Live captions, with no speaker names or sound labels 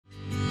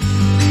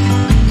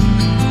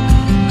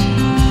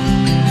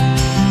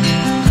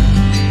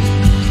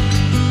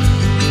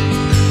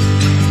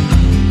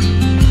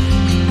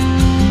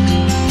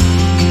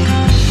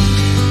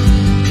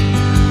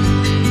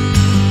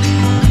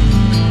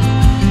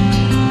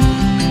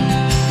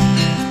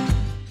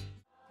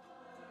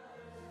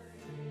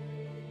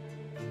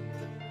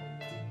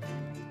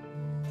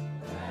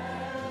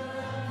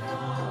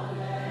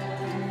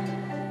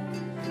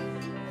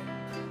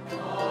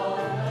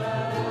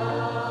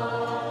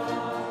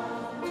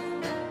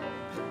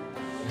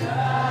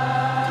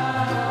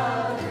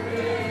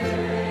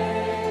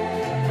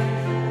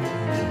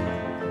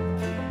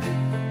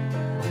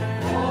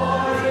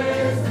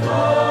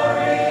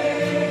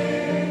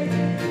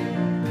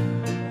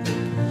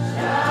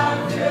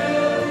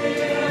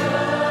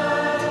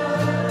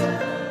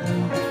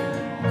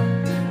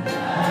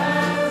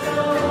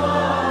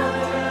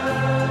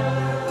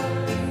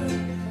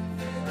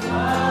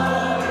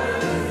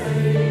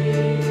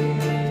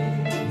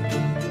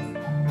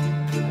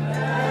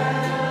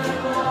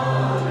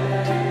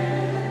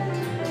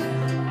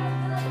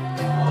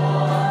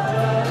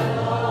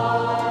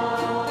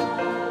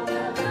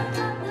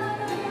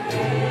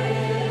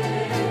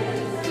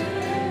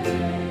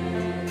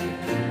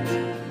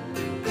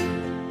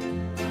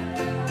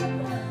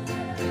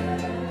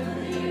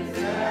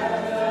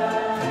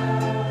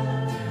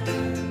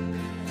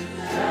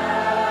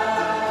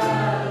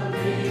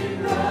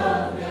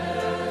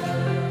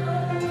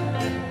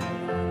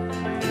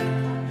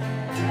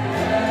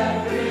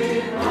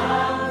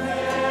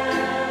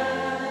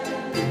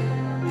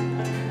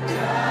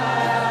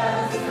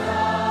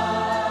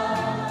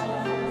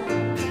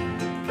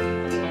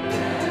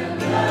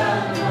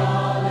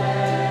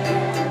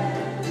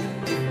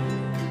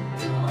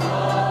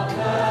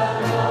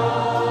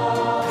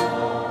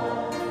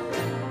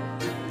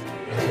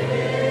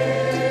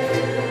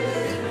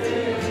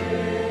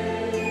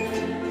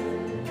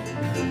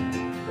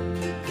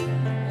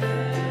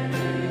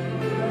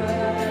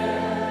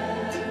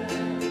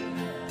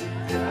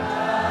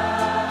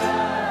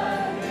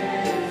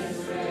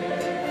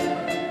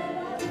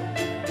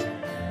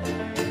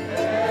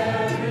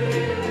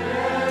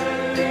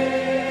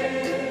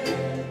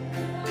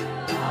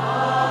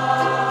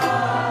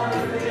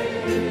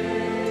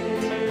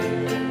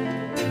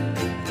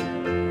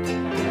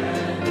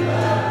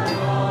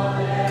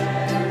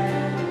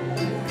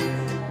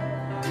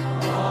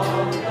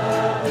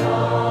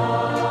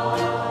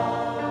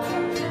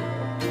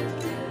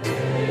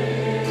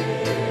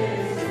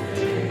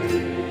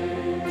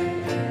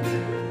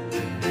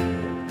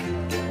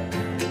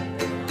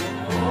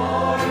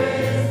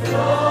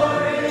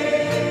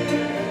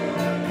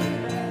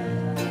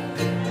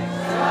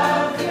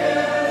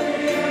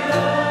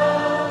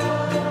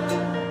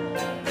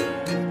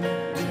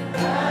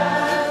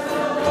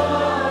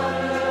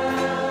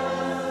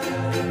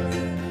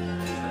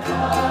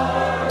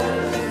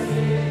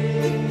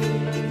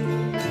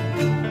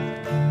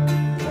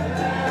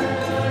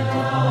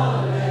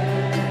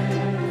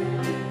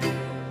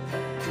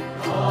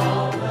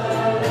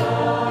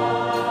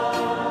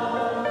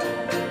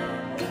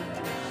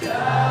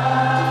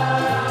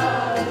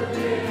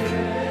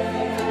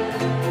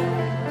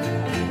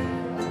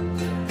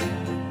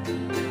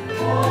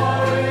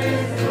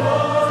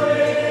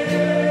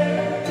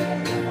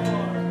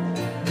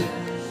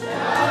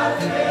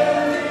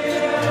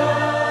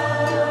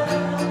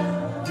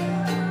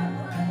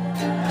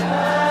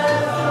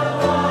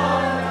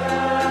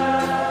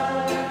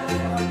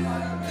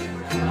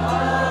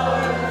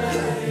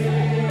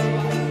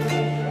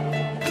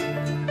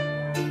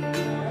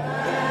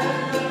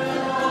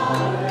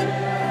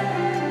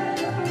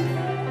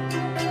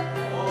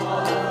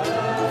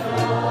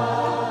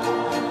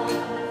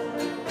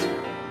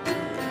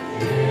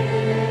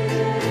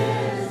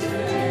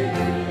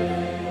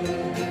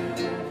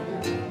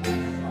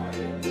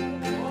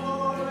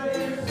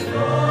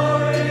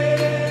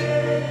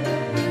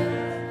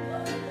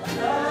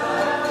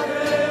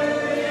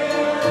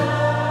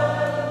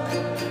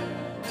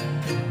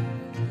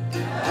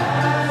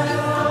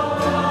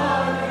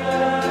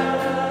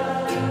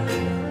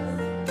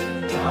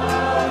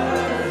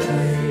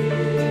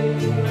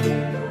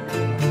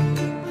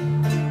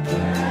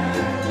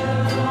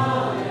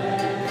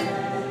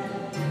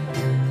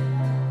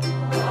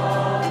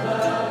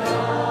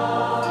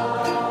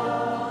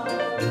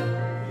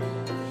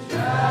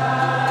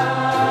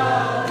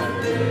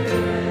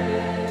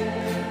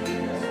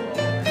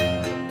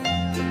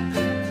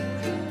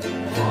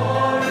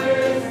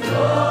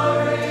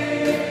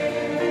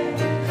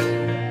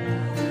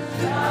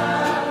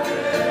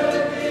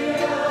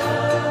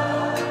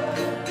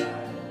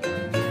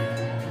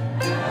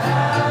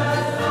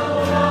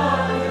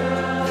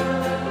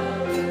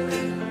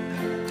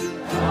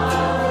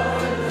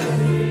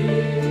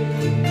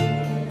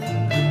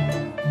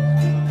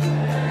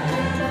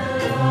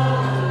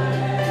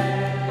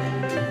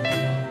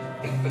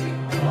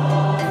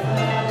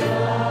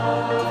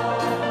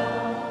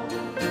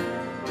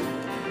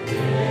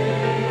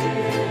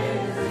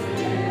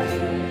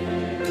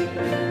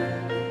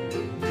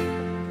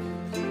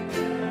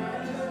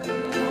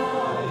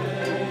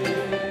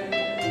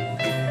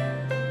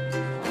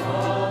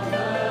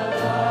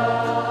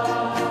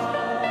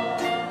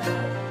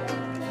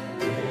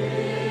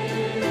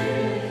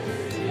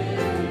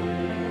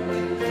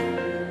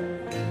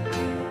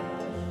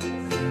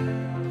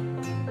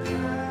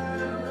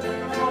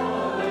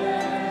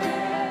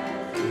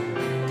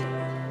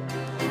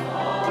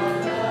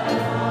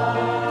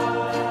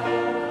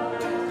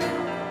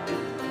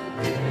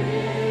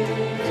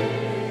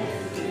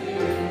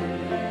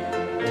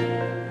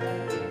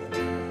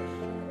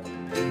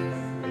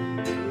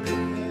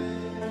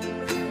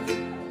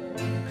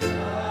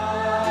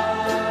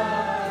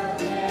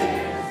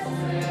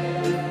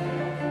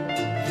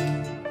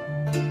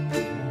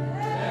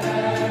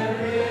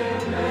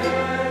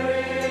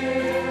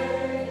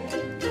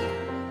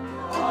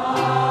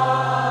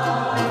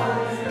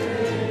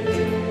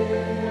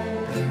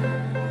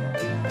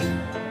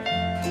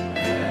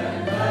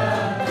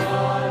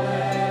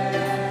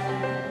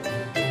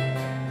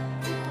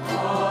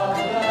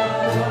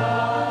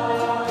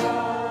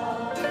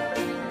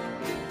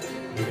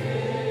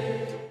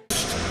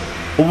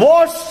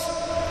wash,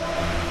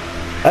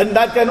 and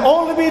that can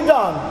only be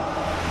done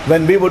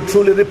when we would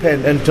truly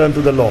repent and turn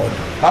to the Lord.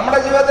 നമ്മുടെ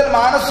ജീവിതത്തിൽ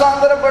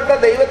മാനസാന്തരപ്പെട്ട്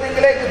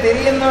ദൈവത്തിലേക്ക്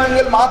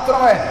തിരിയുന്നുവെങ്കിൽ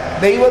മാത്രമേ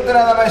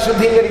ദൈവത്തിന് നമ്മെ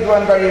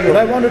ശുദ്ധീകരിക്കുവാൻ കഴിയൂ.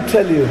 But I want to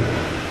tell you,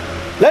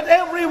 let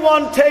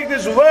everyone take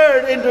this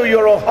word into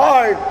your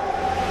heart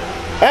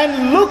and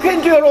look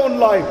into your own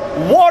life.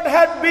 What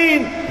had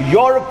been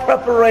your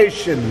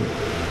preparation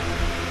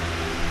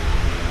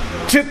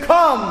to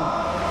come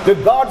to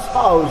God's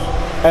house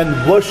and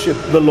worship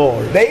the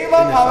Lord?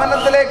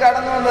 ദൈവഭവനത്തിലേക്ക്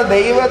കടന്നു വന്ന്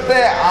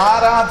ദൈവത്തെ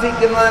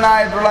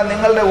ആരാധിക്കുന്നതിനായിട്ടുള്ള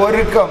നിങ്ങളുടെ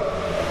ഒരുക്കം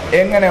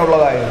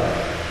എങ്ങനെയുള്ളതായിരുന്നു?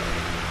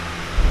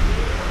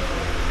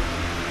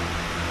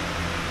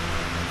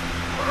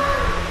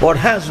 What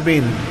has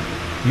been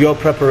your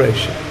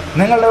preparation?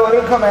 നിങ്ങളുടെ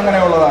ഒരുക്കം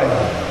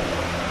എങ്ങനെയുള്ളതായിരുന്നു?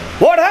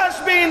 What has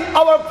been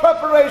our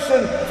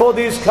preparation for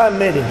these camp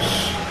meetings?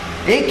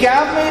 ഈ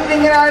camp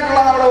മീറ്റിംഗിനായിട്ടുള്ള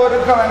നമ്മുടെ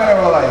ഒരുക്കം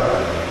എങ്ങനെയുള്ളതായിരുന്നു?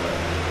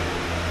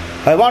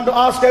 I want to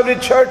ask every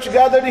church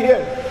gathered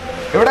here.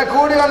 ഇവിടെ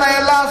കൂടി വന്ന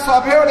എല്ലാ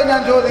സഭയോടും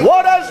ഞാൻ ചോദിക്കും,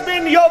 What has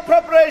been your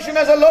preparation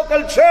as a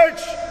local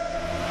church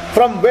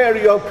from where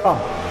you have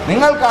come?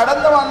 നിങ്ങൾ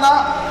കടന്നു വന്ന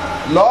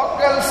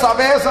ലോക്കൽ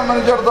സഭയെ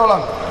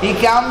സംബന്ധിച്ചിടത്തോളം ഈ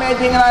ക്യാമ്പ്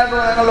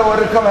മീറ്റിംഗിനായിട്ടുള്ള നിങ്ങളുടെ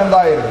ഒരുക്കം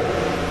എന്തായിരുന്നു?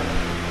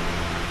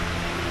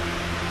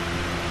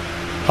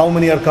 How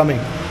many are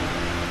coming?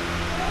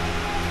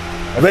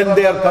 When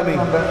they are coming?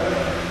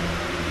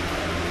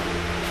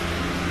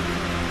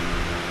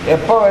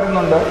 എപ്പോ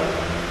വരുന്നുണ്ട്?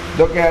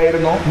 ഇതൊക്കെ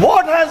ആയിരുന്നു.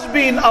 What has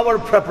been our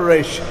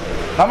preparation?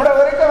 നമ്മുടെ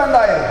ഒരുക്കം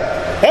എന്തായിരുന്നു?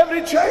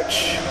 Every church.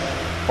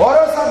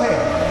 ഓരോ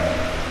സഭയും.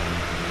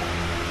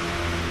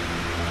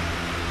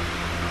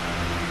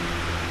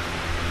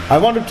 I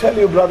want to tell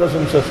you, brothers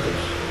and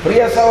sisters,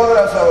 പ്രിയ സഹോദര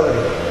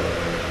സഹോദരി,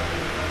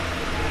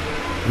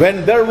 when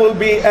there will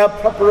be a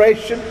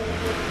preparation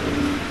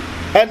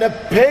and a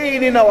pain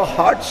in our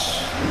hearts,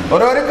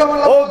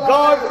 oh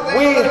God,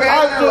 we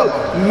have to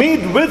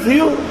meet with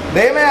you.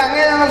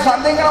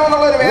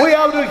 We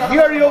have to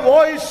hear your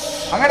voice.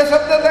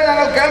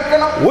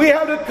 We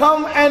have to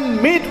come and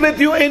meet with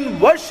you in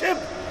worship.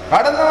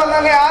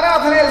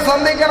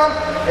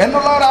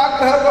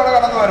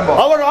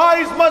 Our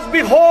eyes must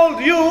behold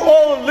you, O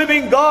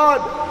living God.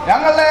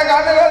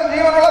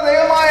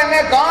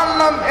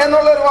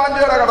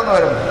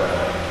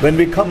 When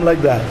we come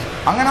like that,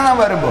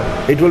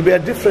 it will be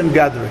a different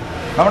gathering.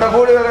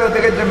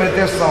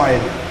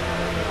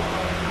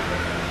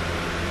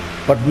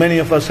 But many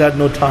of us had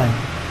no time.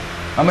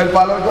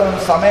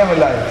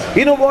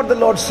 You know what the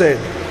Lord said?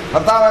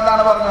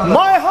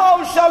 My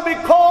house shall be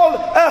called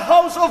a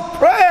house of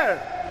prayer.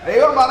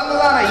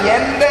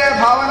 എന്റെ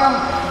ഭവനം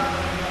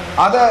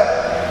അത്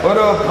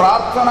ഒരു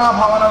പ്രാർത്ഥനാ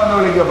ഭവനം എന്ന്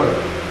വിളിക്കപ്പെടും.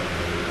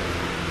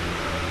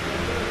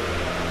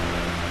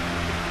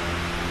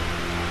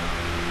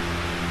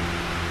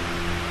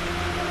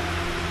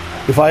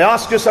 If I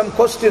ask you some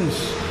questions,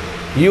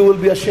 you will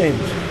be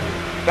ashamed.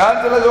 ഞാൻ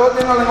ചില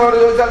ചോദ്യങ്ങൾ നിങ്ങളോട്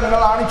ചോദിച്ചാൽ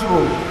നിങ്ങൾ ആണിച്ചു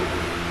പോകും.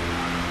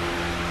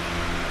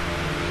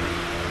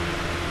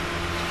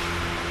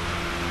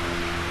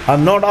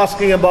 I'm not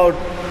asking about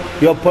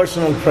your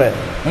personal prayer.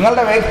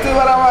 നിങ്ങളുടെ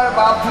വ്യക്തിപരമായ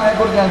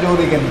പ്രാർത്ഥനയെക്കുറിച്ച് ഞാൻ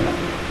ചോദിക്കുന്നില്ല.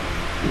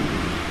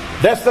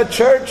 Does the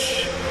church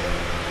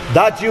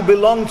that you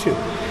belong to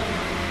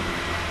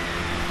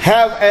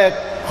have a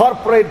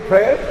corporate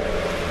prayer?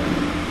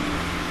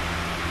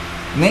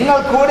 നിങ്ങൾ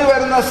കൂടി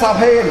വരുന്ന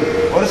സഭയിൽ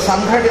ഒരു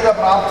സംഘടിത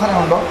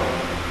പ്രാർത്ഥനയുണ്ടോ?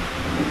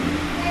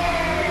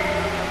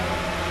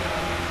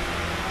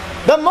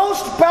 The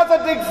most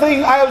pathetic thing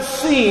I have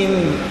seen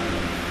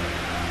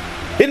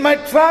in my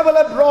travel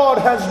abroad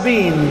has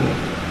been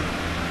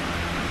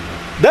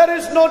there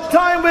is no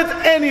time with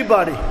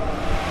anybody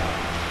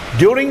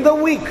during the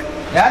week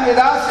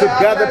to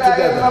gather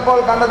together.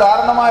 കണ്ട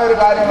ദാരുണമായ ഒരു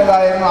കാര്യം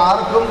ഇതായിരുന്നു,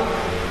 ആർക്കും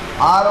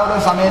ആരോടും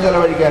സമയം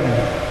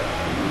ചെലവഴിക്കാനില്ല.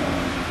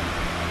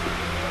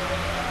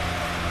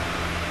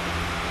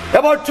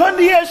 About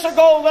 20 years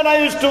ago, when I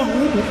used to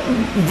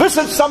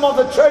visit some of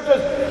the churches,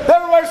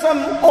 there were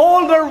some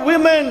older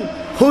women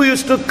who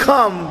used to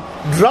come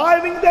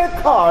driving their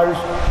cars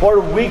for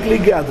weekly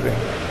gathering.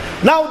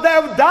 Now they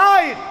have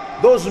died.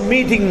 Those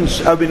meetings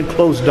have been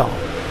closed down.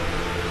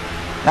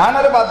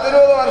 ഞാനൊരു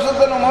 10-20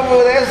 വർഷത്തിന് മുമ്പ്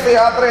വിദേശത്ത്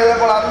യാത്ര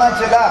ചെയ്തപ്പോൾ അന്ന്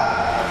ചില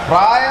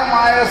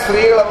പ്രായമായ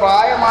സ്ത്രീകൾ,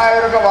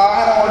 പ്രായമായവരൊക്കെ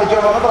വാഹനം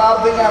ഓടിച്ചുകൊണ്ട്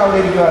പ്രാർത്ഥിക്കാൻ അവിടെ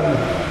ഇരിക്കുമായിരുന്നു.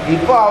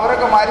 ഇപ്പൊ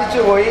അവരൊക്കെ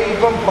മരിച്ചുപോയി.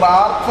 ഇപ്പം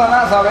പ്രാർത്ഥന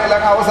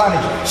സഭയിലങ്ങ്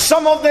അവസാനിച്ചു.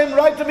 Some of them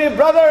write to me,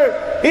 brother,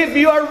 if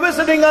you are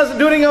visiting us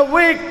during a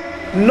week,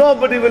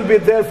 nobody will be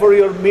there for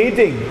your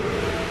meeting.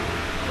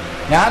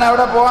 ഞാൻ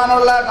അവിടെ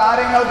പോകാനുള്ള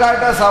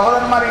കാര്യങ്ങൾക്കായിട്ട്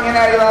സഹോദരന്മാർ ഇങ്ങനെ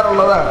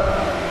എഴുതാറുള്ളത്,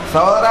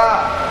 സഹോദര,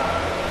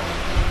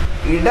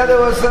 ഇട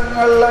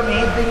ദിവസങ്ങളിലെ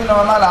മീറ്റിംഗിന്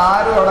വന്നാൽ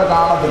ആരും അവിടെ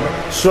കാണത്തില്ല.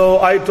 So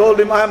I told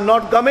him I am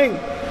not coming.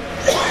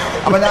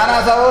 അപ്പൊ ഞാൻ ആ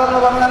സഹോദരന്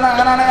പറഞ്ഞു,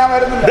 അങ്ങനെയാണ് ഞാൻ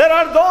വരുന്നില്ല. There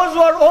are those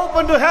who are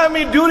open to have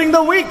me during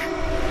the week.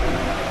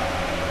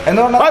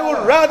 I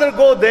would rather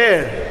go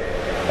there.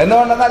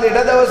 എന്തുകൊണ്ടെന്നാൽ ഇട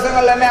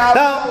ദിവസങ്ങളിൽ എന്നെ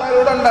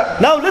ആളുകളുണ്ട്.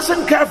 Now listen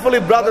carefully,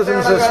 brothers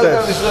and sisters.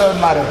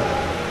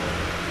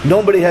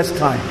 Nobody has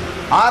time.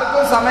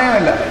 ആർക്കും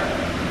സമയമില്ല.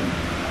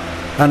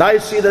 And I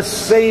see the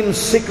same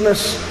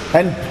sickness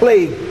and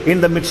plague in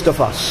the midst of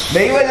us.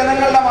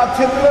 ദൈവജനങ്ങളുടെ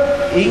മധ്യത്തിൽ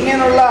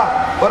ഇങ്ങനെയുള്ള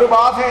ഒരു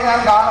ബാധയെ ഞാൻ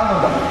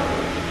കാണുന്നുണ്ട്.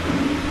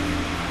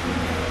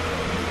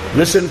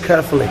 Listen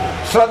carefully.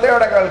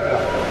 ശ്രദ്ധയോടെ കേൾക്കുക.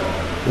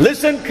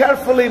 Listen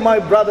carefully, my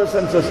brothers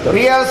and sisters.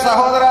 പ്രിയ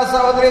സഹോദര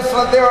സഹോദരി,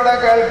 ശ്രദ്ധയോടെ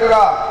കേൾക്കുക.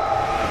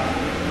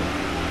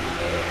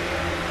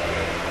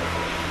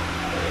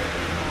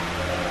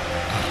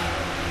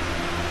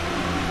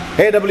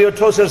 A.W.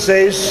 Tozer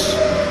says,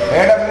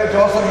 A.W.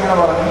 Tozer ഇങ്ങനെ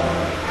പറഞ്ഞു,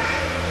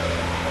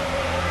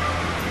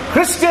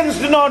 Christians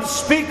do not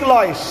speak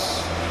lies.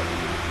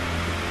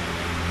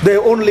 They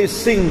only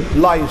sing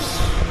lies.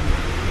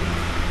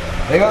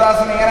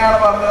 ദൈവദാസൻ ഇങ്ങനെയാണ്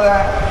പറഞ്ഞത്,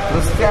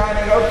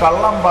 ക്രിസ്ത്യാനികൾ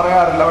കള്ളം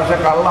പറയാറില്ല, പക്ഷെ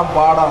കള്ളം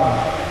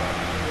പാടാറുണ്ട്.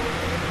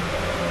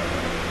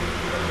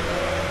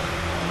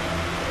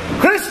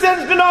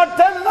 Christians do not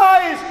tell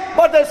lies,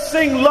 but they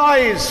sing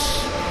lies.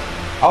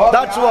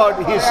 That's what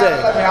he said.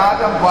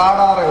 വ്യാജം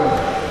പാടാറേ ഉള്ളൂ.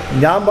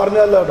 ഞാൻ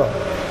പറഞ്ഞല്ലോ കേട്ടോ.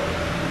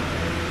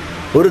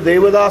 ഒരു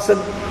ദേവദാസൻ,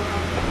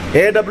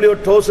 A.W.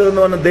 Tozer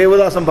എന്ന് പറഞ്ഞ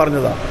ദേവദാസൻ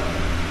പറഞ്ഞതാ.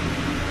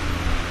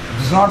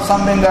 It's not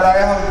something that I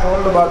have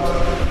told about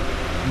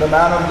the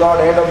man of God,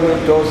 A.W.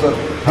 Tozer.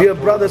 Dear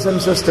brothers and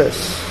sisters,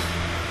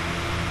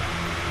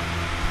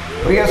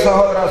 പ്രിയ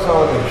സഹോദര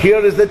സഹോദരി,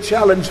 here is the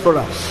challenge for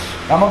us.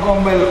 നമുക്ക്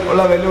മുമ്പിൽ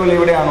ഉള്ള വെല്ലുവിളി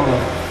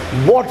ഇവിടെയാണുള്ളത്.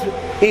 What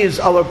is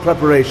our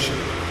preparation?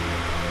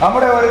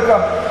 നമ്മുടെ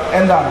ഒരുക്കം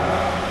എന്താണ്?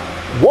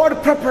 What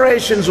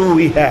preparations do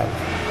we have?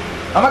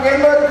 നമുക്ക്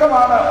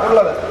എന്തൊരുക്കമാണ്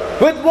ഉള്ളത്?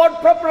 With what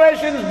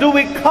preparations do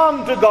we come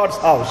to God's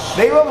house?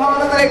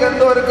 ദൈവഭവനത്തിലേക്ക്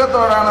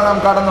എന്തൊരുക്കത്തോടാണ് നാം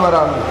കടന്നു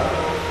വരാറുള്ളത്?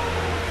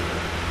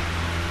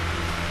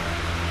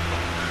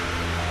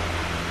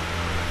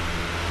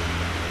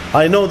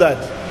 I know that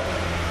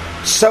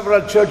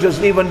several churches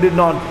even did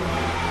not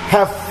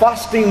have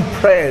fasting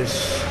prayers.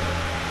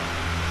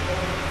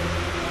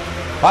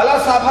 പല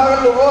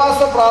സഭകളിൽ ഉപവാസ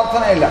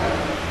പ്രാർത്ഥനയില്ല.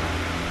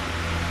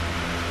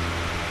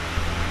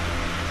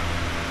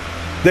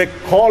 They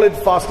call it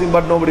fasting,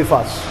 but nobody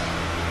fasts.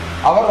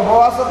 അവർ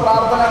ഉപവാസ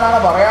പ്രാർത്ഥന എന്നാണ്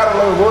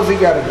പറയാറുള്ളത്,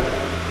 ഉപവസിക്കാറില്ല.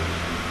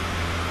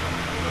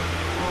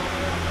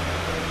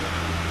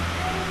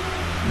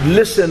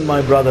 Listen, my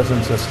brothers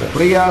and sisters.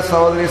 പ്രിയ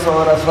സഹോദരി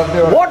സഹോദര,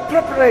 ശ്രദ്ധയോടെ. What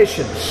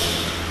preparations?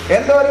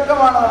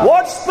 എന്തൊരുക്കമാണ്?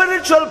 What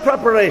spiritual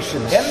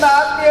preparations? എന്ത്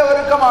ആത്മീയ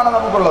ഒരുക്കമാണ്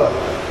നമുക്കുള്ളത്?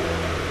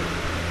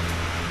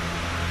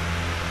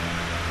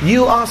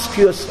 You ask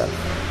yourself.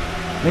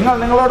 നിങ്ങൾ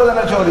നിങ്ങളോട്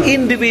തന്നെ ചോദിക്കും.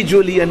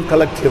 Individually and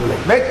collectively.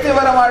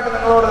 വ്യക്തിപരമായിട്ട്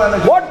നിങ്ങളോട് തന്നെ.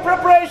 What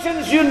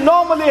preparations you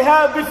normally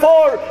have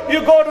before you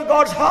go to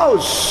God's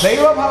house?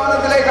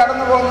 ദൈവഭവനത്തിലേക്ക്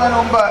കടന്നു പോകുന്നതിന്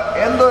മുമ്പ്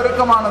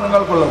എന്തൊരുക്കമാണ്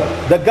നിങ്ങൾക്കുള്ളത്?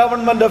 The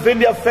government of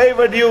India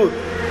favored you.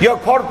 Your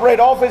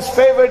corporate office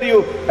favored you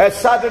as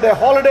Saturday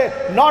holiday,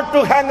 not to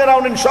hang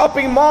around in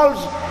shopping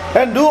malls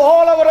and do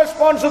all our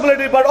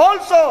responsibility, but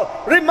also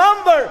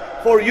remember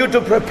for you to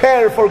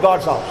prepare for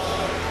God's house.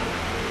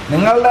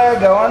 നിങ്ങളുടെ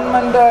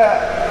government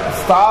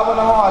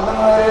സ്ഥാപനമോ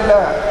അല്ലെങ്കിൽ വരില്ല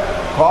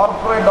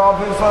corporate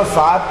ഓഫീസോ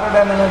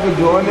Saturday നിങ്ങൾക്ക്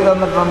ജോലി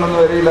തന്നിട്ടുണ്ടെന്ന്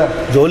വരില്ല.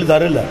 ജോലി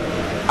തരില്ല.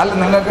 അല്ല,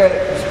 നിങ്ങൾക്ക്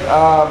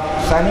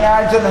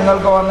ശനിയാഴ്ച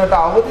നിങ്ങൾക്ക് വന്നിട്ട്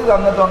അവധി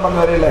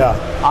തന്നിട്ടുണ്ടെന്ന് വരില്ല.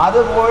 അത്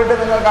പോയിട്ട്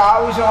നിങ്ങൾക്ക്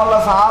ആവശ്യമുള്ള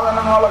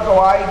സാധനങ്ങളൊക്കെ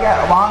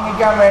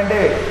വാങ്ങിക്കാൻ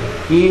വേണ്ടി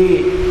ഈ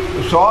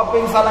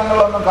ഷോപ്പിംഗ്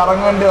സ്ഥലങ്ങളിലൊന്നും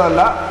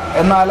കറങ്ങേണ്ടതല്ല.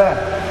 എന്നാൽ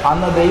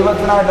അന്ന്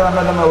ദൈവത്തിനായിട്ട്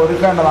നമ്മൾ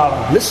ഒരുക്കേണ്ടതാണ്.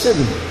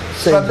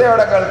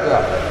 ശ്രദ്ധയോടെ കേൾക്കുക.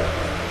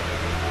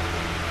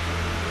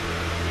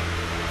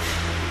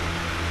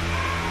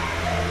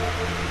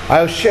 I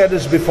have shared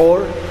this before.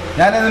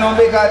 ഞാൻ ഇതിനു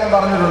മുമ്പ് ഈ കാര്യം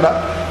പറഞ്ഞിട്ടുണ്ട്.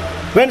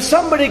 When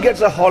somebody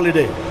gets a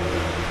holiday,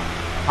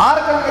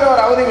 ആർക്കെങ്കിലും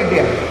ഒരു അവധി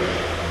കിട്ടിയാൽ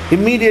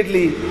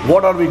immediately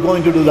what are we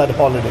going to do that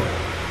holiday?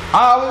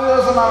 ആ അവധി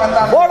ദിവസം നാം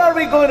എന്താണ്? What are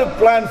we going to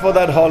plan for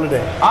that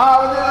holiday? ആ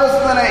അവധി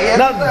ദിവസത്തിന്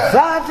Now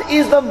that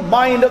is the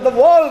mind of the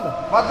world.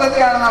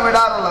 പദ്ധതിയാണ് നാം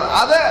ഇടാറുള്ളത്.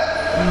 അത്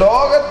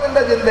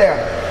ലോകത്തിന്റെ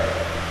ചിന്തയാണ്.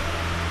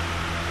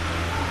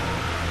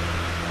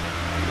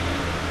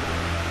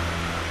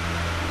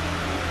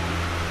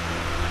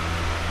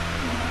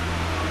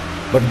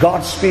 But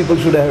God's people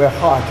should have a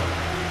heart.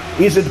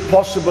 Is it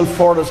possible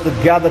for us to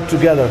gather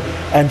together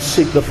and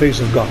seek the face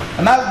of God?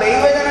 എന്നാൽ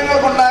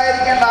ദൈവജനങ്ങൾക്ക്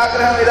ഉണ്ടായിരിക്കേണ്ട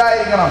ആഗ്രഹം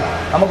ഇതായിരിക്കണം,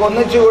 നമുക്ക്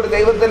ഒന്നിച്ചുകൂടി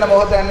ദൈവത്തിന്റെ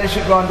മുഖത്തെ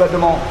അന്വേഷിക്കുവാൻ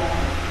പറ്റുമോ?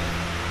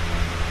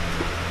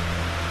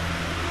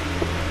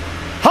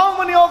 How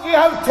many of you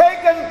have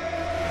taken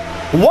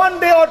one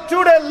day or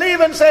 2 day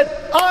leave and said,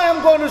 I am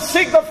going to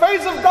seek the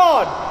face of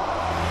God.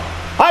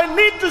 I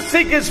need to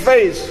seek His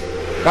face.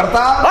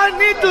 I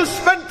need to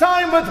spend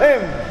time with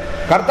Him.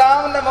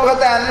 കർത്താവിന്റെ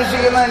മുഖത്തെ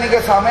അന്വേഷിക്കുന്നത് എനിക്ക്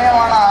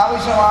സമയമാണ്,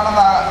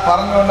 ആവശ്യമാണെന്ന്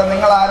പറഞ്ഞുകൊണ്ട്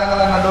നിങ്ങൾ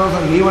ആരെങ്കിലും 2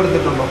 ദിവസം ലീവ്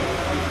എടുത്തിട്ടുണ്ടോ?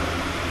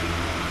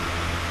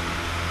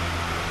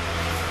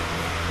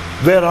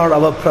 Where are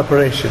our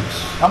preparations?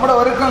 നമ്മുടെ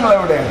ഒരുക്കങ്ങൾ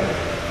എവിടെയാണ്?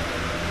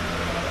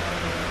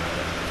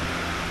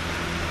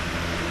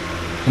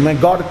 May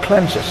God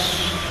cleanse us.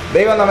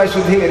 ദൈവം നമ്മെ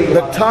ശുദ്ധീകരിക്കും.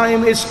 The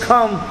time is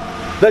come.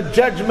 The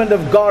judgment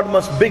of God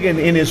must begin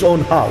in His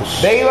own house.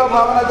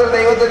 ദൈവഭവനത്തിൽ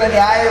ദൈവത്തിന്റെ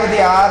ന്യായവിധി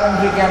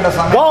ആരംഭിക്കേണ്ട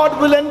സമയം. God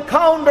will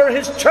encounter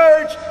His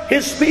church,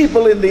 His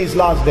people in these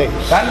last days.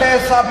 തന്റെ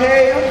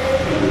സഭയെയും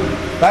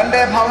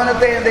തന്റെ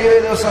ഭവനത്തെയും ദൈവ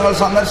ദിവസങ്ങൾ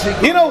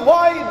സന്ദർശിക്കും. You know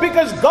why?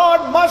 Because God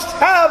must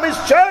have His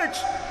church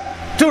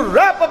to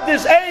wrap up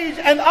this age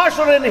and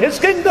usher in His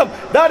kingdom.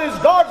 That is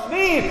God's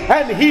need,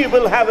 and He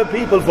will have a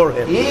people for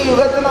Him. ഈ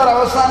യുഗത്തിന് ഒരു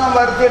അവസാനം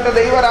വരുത്തിയിട്ട്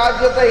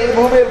ദൈവരാജ്യത്തെ ഈ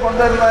ഭൂമിയിൽ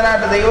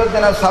കൊണ്ടുവരുന്നതിനായിട്ട്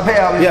ദൈവത്തിന് സഭ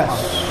ആവശ്യമാണ്.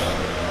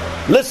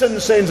 Listen,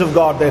 saints of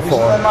God,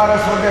 therefore.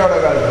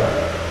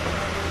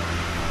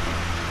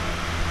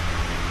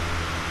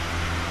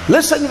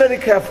 Listen very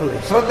carefully.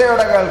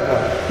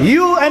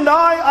 You and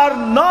I are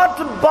not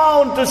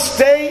bound to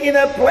stay in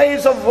a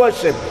place of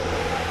worship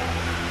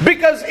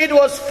because it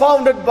was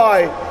founded by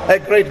a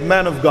great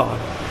man of God,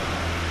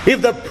 if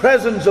the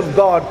presence of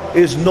God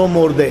is no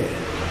more there.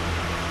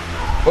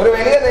 ഒരു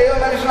വലിയ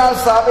ദൈവമനുഷ്യനാൽ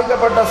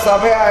സ്ഥാപിക്കപ്പെട്ട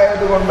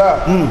സഭയായതുകൊണ്ട്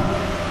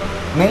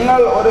നിങ്ങൾ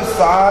ഒരു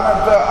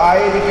സ്ഥാനത്ത്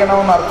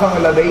ആയിരിക്കണമെന്ന്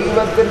അർത്ഥമില്ല.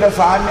 ദൈവത്തിന്റെ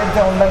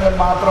സാന്നിധ്യം ഉണ്ടെങ്കിൽ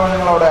മാത്രമേ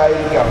നിങ്ങൾ അവിടെ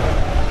ആയിരിക്കാവൂ.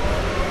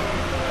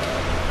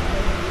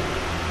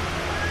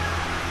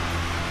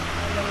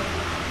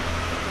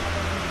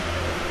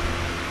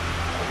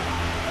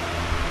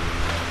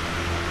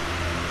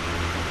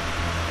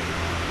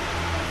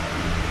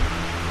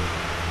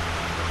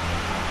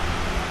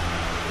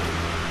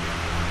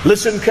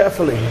 Listen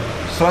carefully.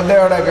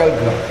 ശ്രദ്ധയോടെ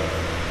കേൾക്കുക.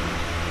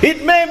 It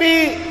may be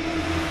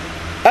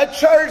a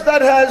church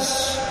that has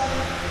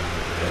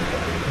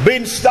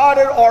been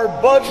started or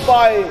birthed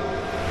by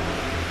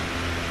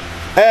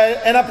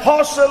an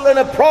apostle and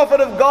a prophet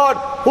of God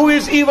who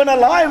is even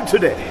alive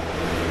today.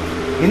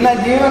 ഇന്ന്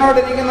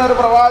ജീവനോടിരിക്കുന്ന ഒരു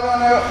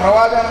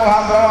പ്രവാചകൻ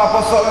മുഖാന്തരമോ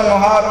അപ്പോസ്തലൻ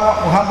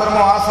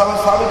മുഖാന്തരമോ ആ സഭ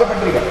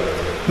സ്ഥാപിക്കപ്പെട്ടിരിക്കുക.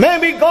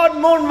 Maybe God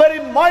moved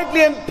very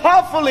mightily and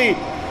powerfully,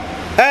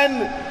 and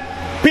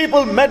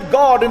people met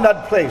God in that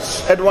place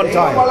at one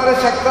time. വളരെ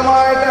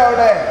ശക്തമായിട്ട്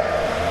അവിടെ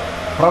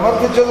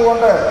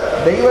പ്രവർത്തിച്ചതുകൊണ്ട്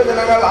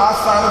ദൈവജനങ്ങൾ ആ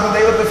സ്ഥാനത്ത്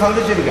ദൈവത്തെ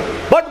സന്ധിച്ചിരിക്കും.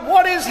 But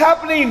what is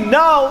happening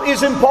now is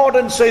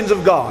important, saints of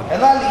God.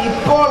 എന്നാൽ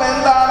ഇപ്പോൾ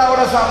എന്താണ്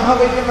അവിടെ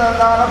സംഭവിക്കുന്നത്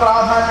എന്നാണ്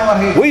പ്രാധാന്യം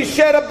അർഹിക്കുന്നത്. We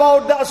shared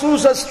about the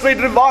Azusa Street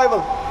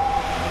revival.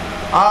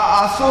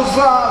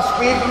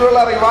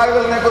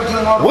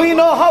 We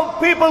know how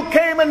people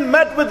came and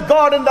met with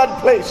God in that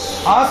place.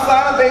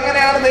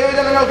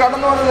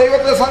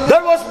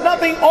 There was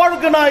nothing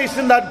organized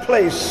in that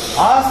place.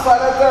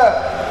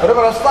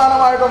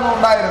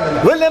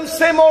 William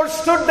Seymour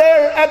stood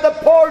there at the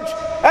porch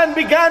and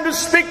began to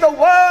speak the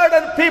word,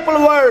 and people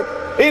were,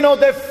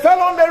 they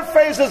fell on their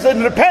faces in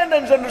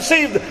repentance and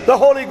received the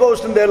Holy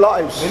Ghost in their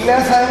lives.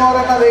 William Seymour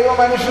എന്ന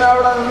ദൈവമനുഷ്യൻ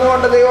അവിടെ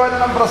നിന്നുകൊണ്ട്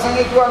ദൈവവചനം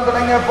പ്രസംഗിക്കുവാൻ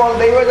തുടങ്ങിയപ്പോൾ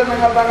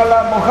ദൈവജനങ്ങൾ തങ്ങളുടെ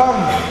മുഖം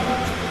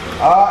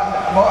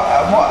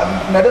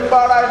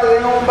നെടുമ്പാടായിട്ട്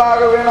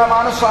ദൈവമുമ്പാകെ വീണ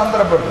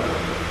മാനസാന്തരപ്പെട്ടു.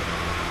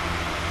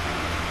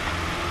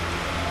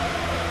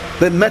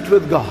 They met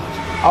with God.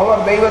 അവർ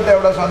ദൈവത്തെ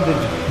അവിടെ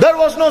സന്ധിച്ചു. There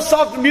was no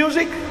soft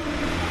music.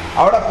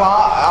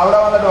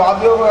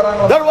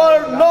 There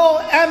were no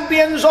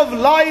ambience of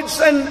lights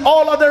and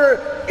all other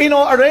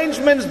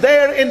arrangements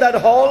there in that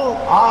hall.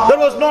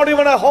 There was not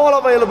even a hall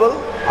available.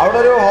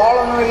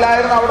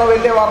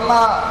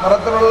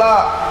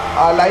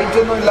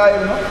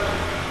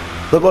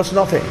 There was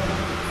nothing.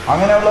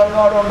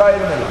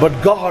 But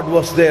God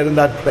was there in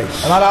that place.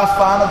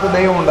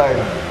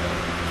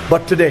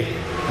 But today,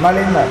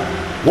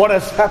 what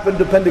has happened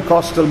to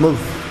Pentecostal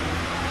move?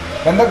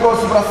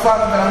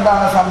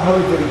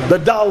 The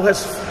dove has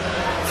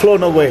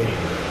flown away.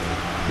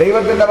 They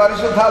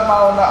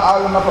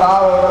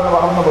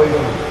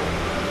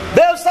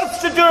have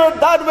substituted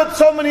that with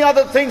so many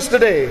other things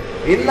today.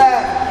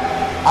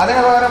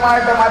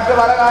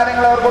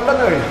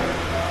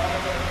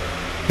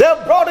 They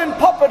have brought in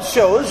puppet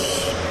shows.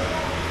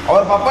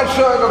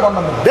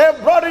 They have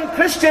brought in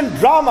Christian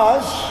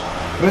dramas.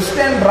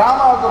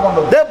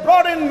 They have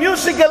brought in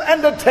musical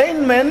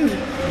entertainment.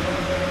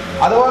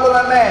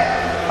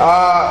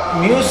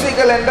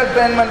 Musical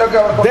entertainment.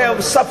 They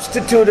have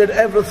substituted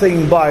everything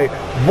by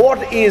what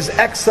is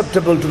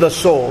acceptable to the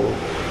soul.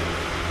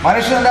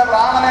 And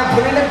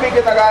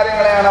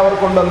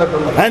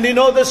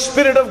the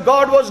Spirit of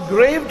God was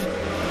grieved.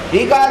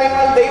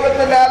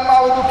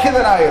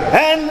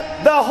 And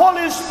the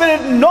Holy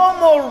Spirit no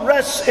more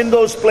rests in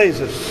those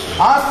places.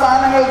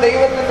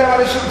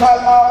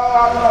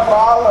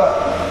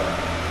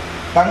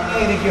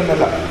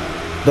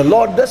 The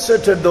Lord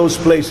deserted those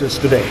places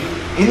today.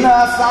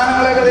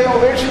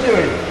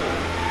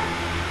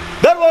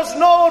 There was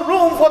no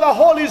room for the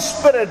Holy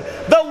Spirit,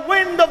 the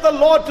wind of the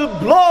Lord, to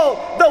blow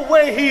the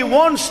way He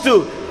wants to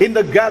in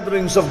the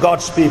gatherings of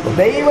God's people.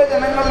 The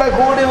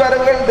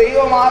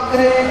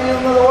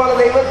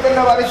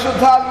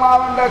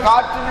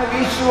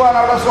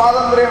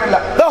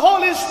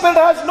Holy Spirit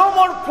has no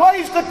more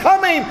place to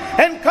come in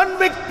and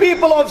convict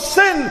people of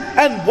sin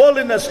and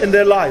worldliness in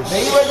their lives.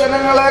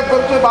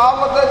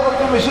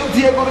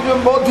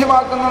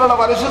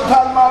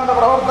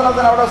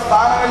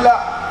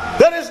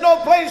 There is no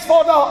place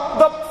for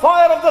the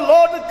fire of the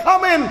Lord to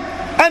come in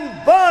and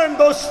burn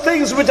those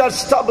things which are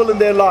stubble in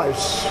their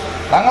lives.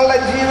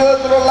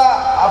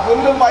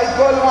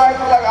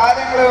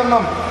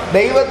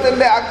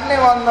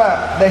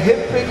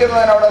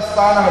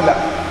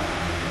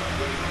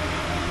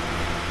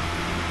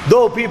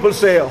 Though people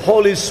say,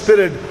 Holy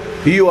Spirit,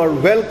 you are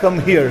welcome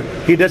here,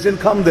 He doesn't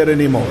come there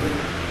anymore.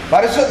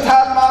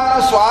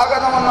 പരിശുദ്ധാത്മാവിനെ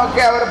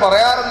സ്വാഗതമെന്നൊക്കെ അവർ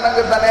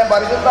പറയാറുണ്ടെങ്കിൽ തന്നെ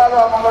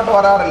പരിശുദ്ധാത്മാവ് അങ്ങോട്ട്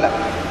വരാറില്ല.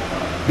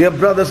 Dear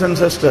brothers and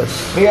sisters,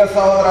 പ്രിയ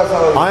സഹോദര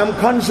സഹോദരി, I am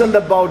concerned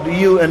about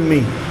you and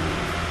me.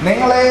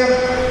 നിങ്ങളെയും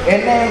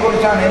എന്നെയും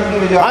കുറിച്ചാണ് എനിക്ക്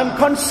വിചാരം. I am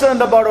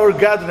concerned about our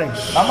gatherings.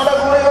 നമ്മുടെ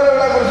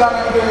കൂടിവരവുകളെ കുറിച്ചാണ്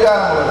എനിക്ക്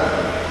വിചാരമുള്ളത്.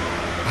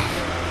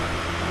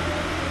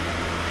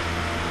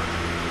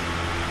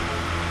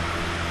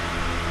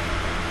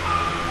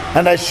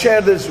 And I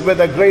share this with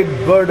a great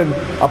burden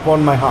upon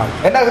my heart.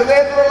 എന്റെ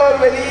ഹൃദയത്തിലുള്ള ഒരു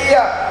വലിയ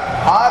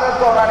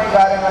ഭാരത്തോടാണ് ഈ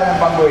കാര്യങ്ങൾ ഞാൻ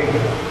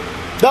പങ്കുവയ്ക്കുന്നത്.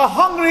 The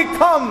hungry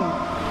come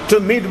to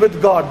meet with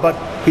God, but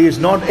he is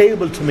not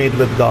able to meet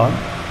with God.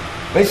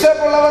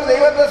 വിശപ്പുള്ളവർ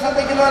ദൈവത്തെ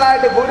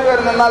സന്ധിക്കുന്നതിനായിട്ട് കൂടി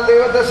വരുന്നു, എന്നാൽ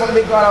ദൈവത്തെ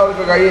സന്ധിക്കുവാൻ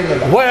അവർക്ക്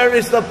കഴിയുന്നില്ല. Where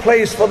is the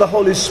place for the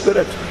Holy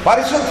Spirit?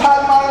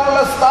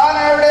 പരിശുദ്ധാത്മാവിനുള്ള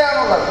സ്ഥാനം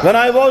എവിടെയാണുള്ളത്? When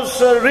I was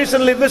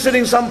recently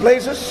visiting some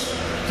places,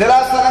 ചില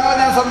സ്ഥലങ്ങൾ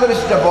ഞാൻ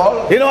സന്ദർശിച്ചപ്പോൾ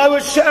I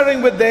was sharing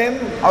with them,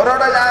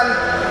 അവരോട് ഞാൻ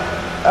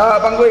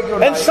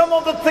പങ്കുവയ്ക്കുന്നു. and some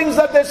of the things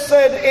that they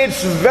said,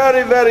 it's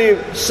very, very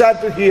sad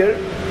to hear.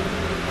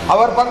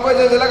 അവർ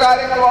പങ്കുവച്ച ചില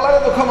കാര്യങ്ങൾ വളരെ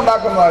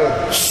ദുഃഖമുണ്ടാക്കുന്നതായിരുന്നു.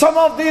 Some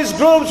of these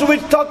groups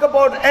which talk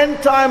about end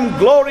time,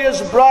 glorious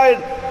bride,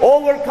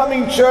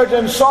 overcoming church,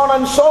 and so on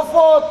and so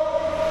forth,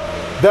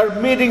 their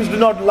meetings do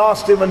not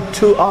last even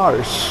 2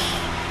 hours.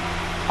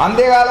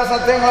 അന്ത്യകാല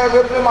സത്യങ്ങളെ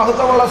കുറിച്ചും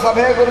മഹത്വമുള്ള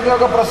സഭയെ കുറിച്ചും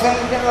ഒക്കെ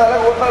പ്രസംഗിക്കുന്ന ചില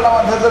കൂട്ടരുടെ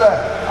മധ്യത്തിൽ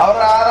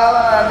അവരുടെ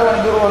ആരാധന 2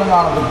 മണിക്കൂർ പോലും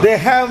കാണുന്നു. They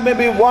have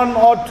maybe 1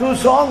 or 2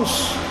 songs.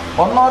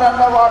 1 or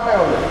 2 പാട്ടേ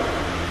ഉള്ളൂ.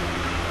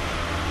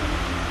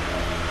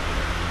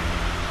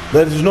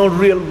 There is no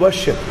real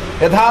worship.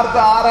 യഥാർത്ഥ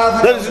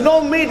ആരാധന. There is no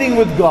meeting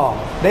with God.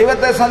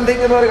 ദൈവത്തെ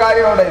സന്ധിക്കുന്ന ഒരു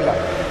കാര്യം അവിടെ ഇല്ല.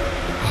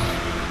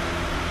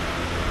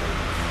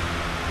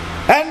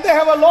 And they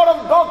have a lot of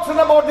doctrine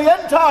about the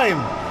end time.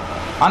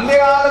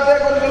 അന്ത്യകാലത്തെ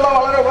കുറിച്ചുള്ള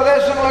വളരെ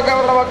ഉപദേശങ്ങളൊക്കെ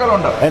അവരുടെ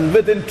പക്കലുണ്ട്. And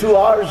within 2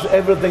 hours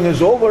everything is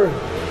over.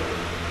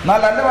 എന്നാൽ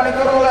 2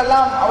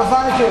 മണിക്കൂറുകളെല്ലാം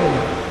അവസാനിച്ചു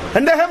കഴിഞ്ഞു.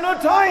 And they have no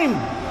time.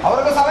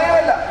 അവർക്ക്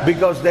സമയമില്ല.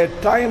 Because they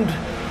timed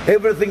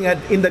everything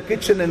in the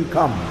kitchen and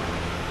come.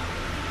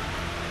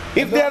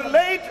 If they are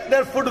late,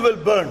 their food will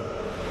burn.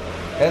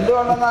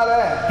 എന്തുകൊണ്ടെന്നാല്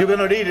you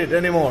cannot eat it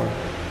anymore.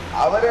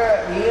 അവര്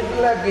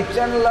വീട്ടിലെ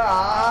കിച്ചണിലെ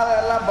ആഹാരം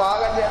എല്ലാം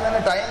പാകം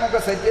ചെയ്യുന്നതിന് ടൈമൊക്കെ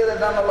സെറ്റ്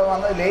ചെയ്തിട്ടാണുള്ളത്.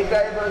 വന്ന് ലേറ്റ്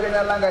ആയി പോയി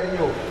കഴിഞ്ഞാൽ എല്ലാം കരിഞ്ഞു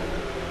പോകും.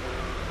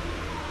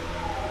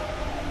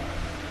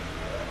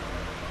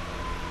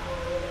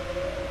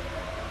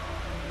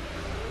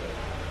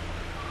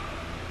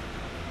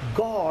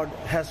 God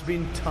has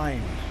been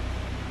timed.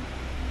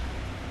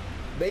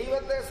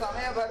 ദൈവത്തെ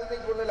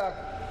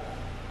സമയപരിധിക്കുള്ളിലാക്കി.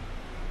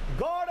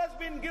 God has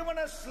been given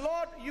a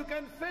slot you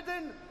can fit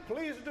in.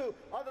 Please do.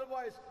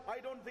 Otherwise, I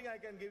don't think I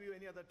can give you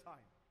any other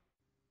time.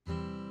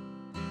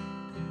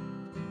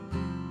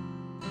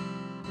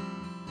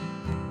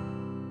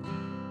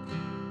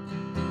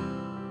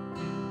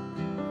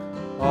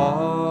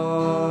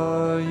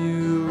 Are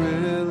you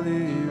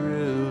really,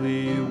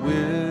 really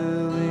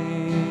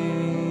willing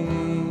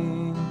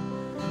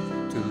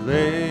to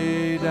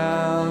lay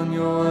down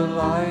your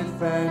life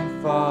and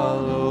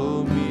follow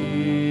me?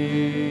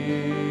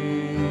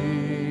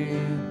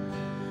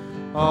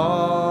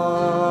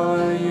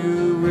 Are you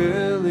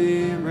really,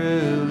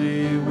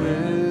 really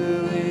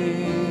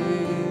willing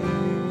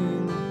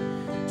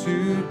to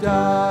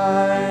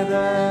die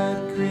that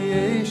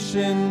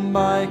creation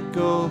might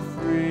go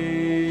free?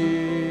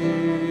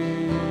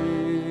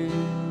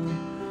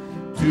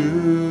 Do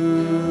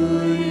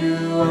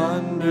you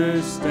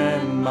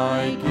understand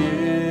my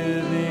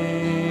giving?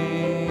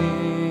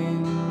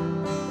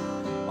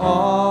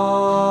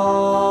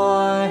 All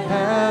I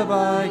have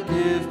I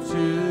give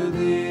to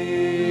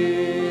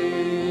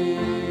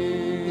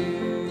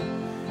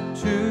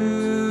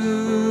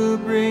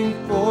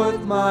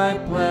my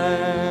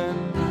plan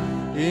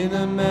in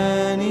a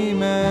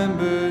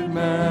many-membered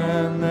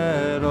man,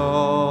 that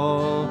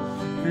all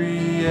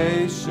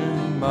creation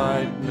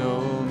might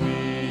know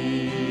me.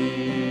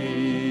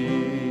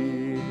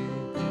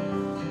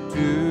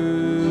 Do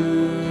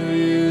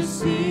you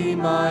see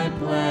my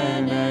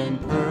plan and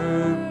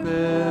purpose?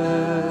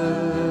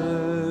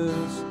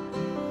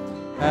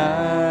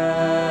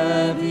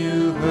 Have you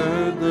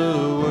heard the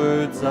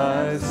words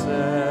I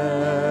said?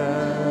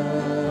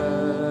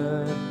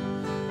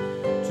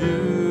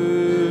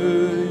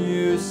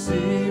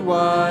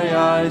 Why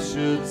I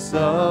should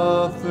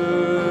suffer,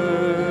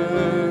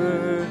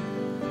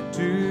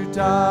 to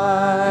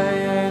die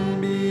and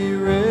be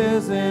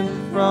risen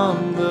from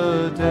the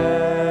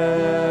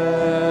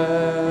dead?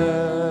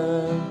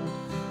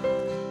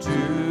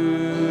 Do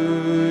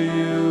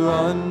you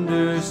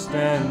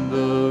understand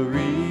the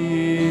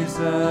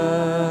reason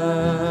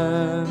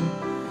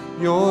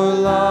your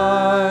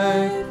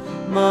life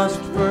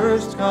must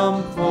first come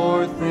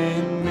forth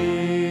in me?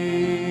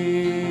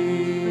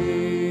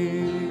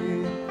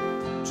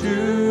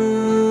 To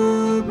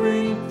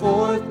bring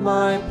forth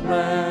my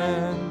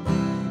plan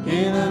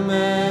in a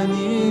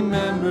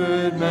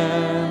many-membered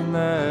man,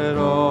 that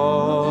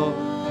all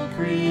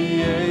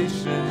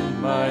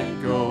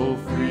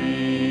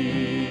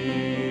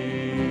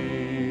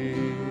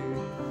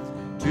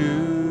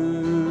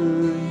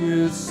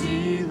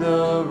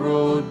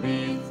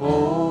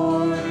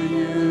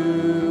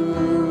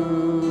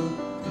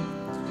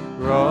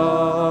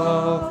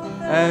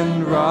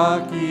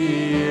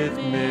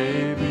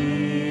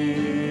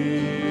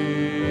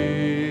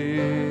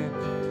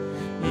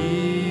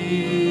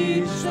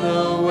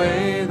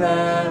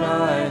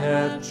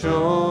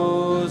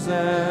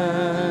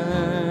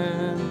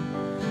chosen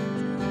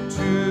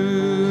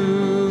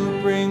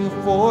to bring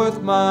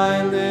forth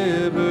my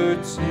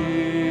liberty,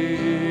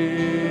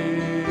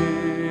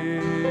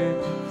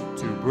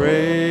 to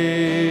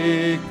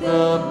break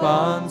the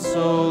bond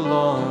so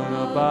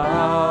long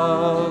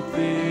about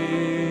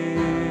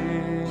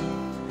thee,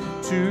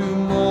 to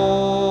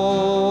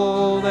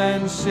mold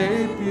and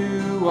shape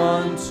you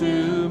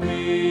unto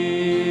me.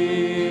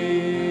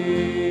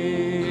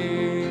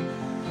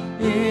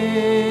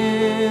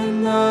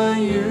 In the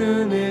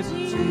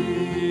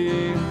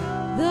unity,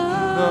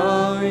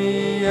 the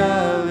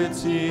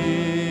reality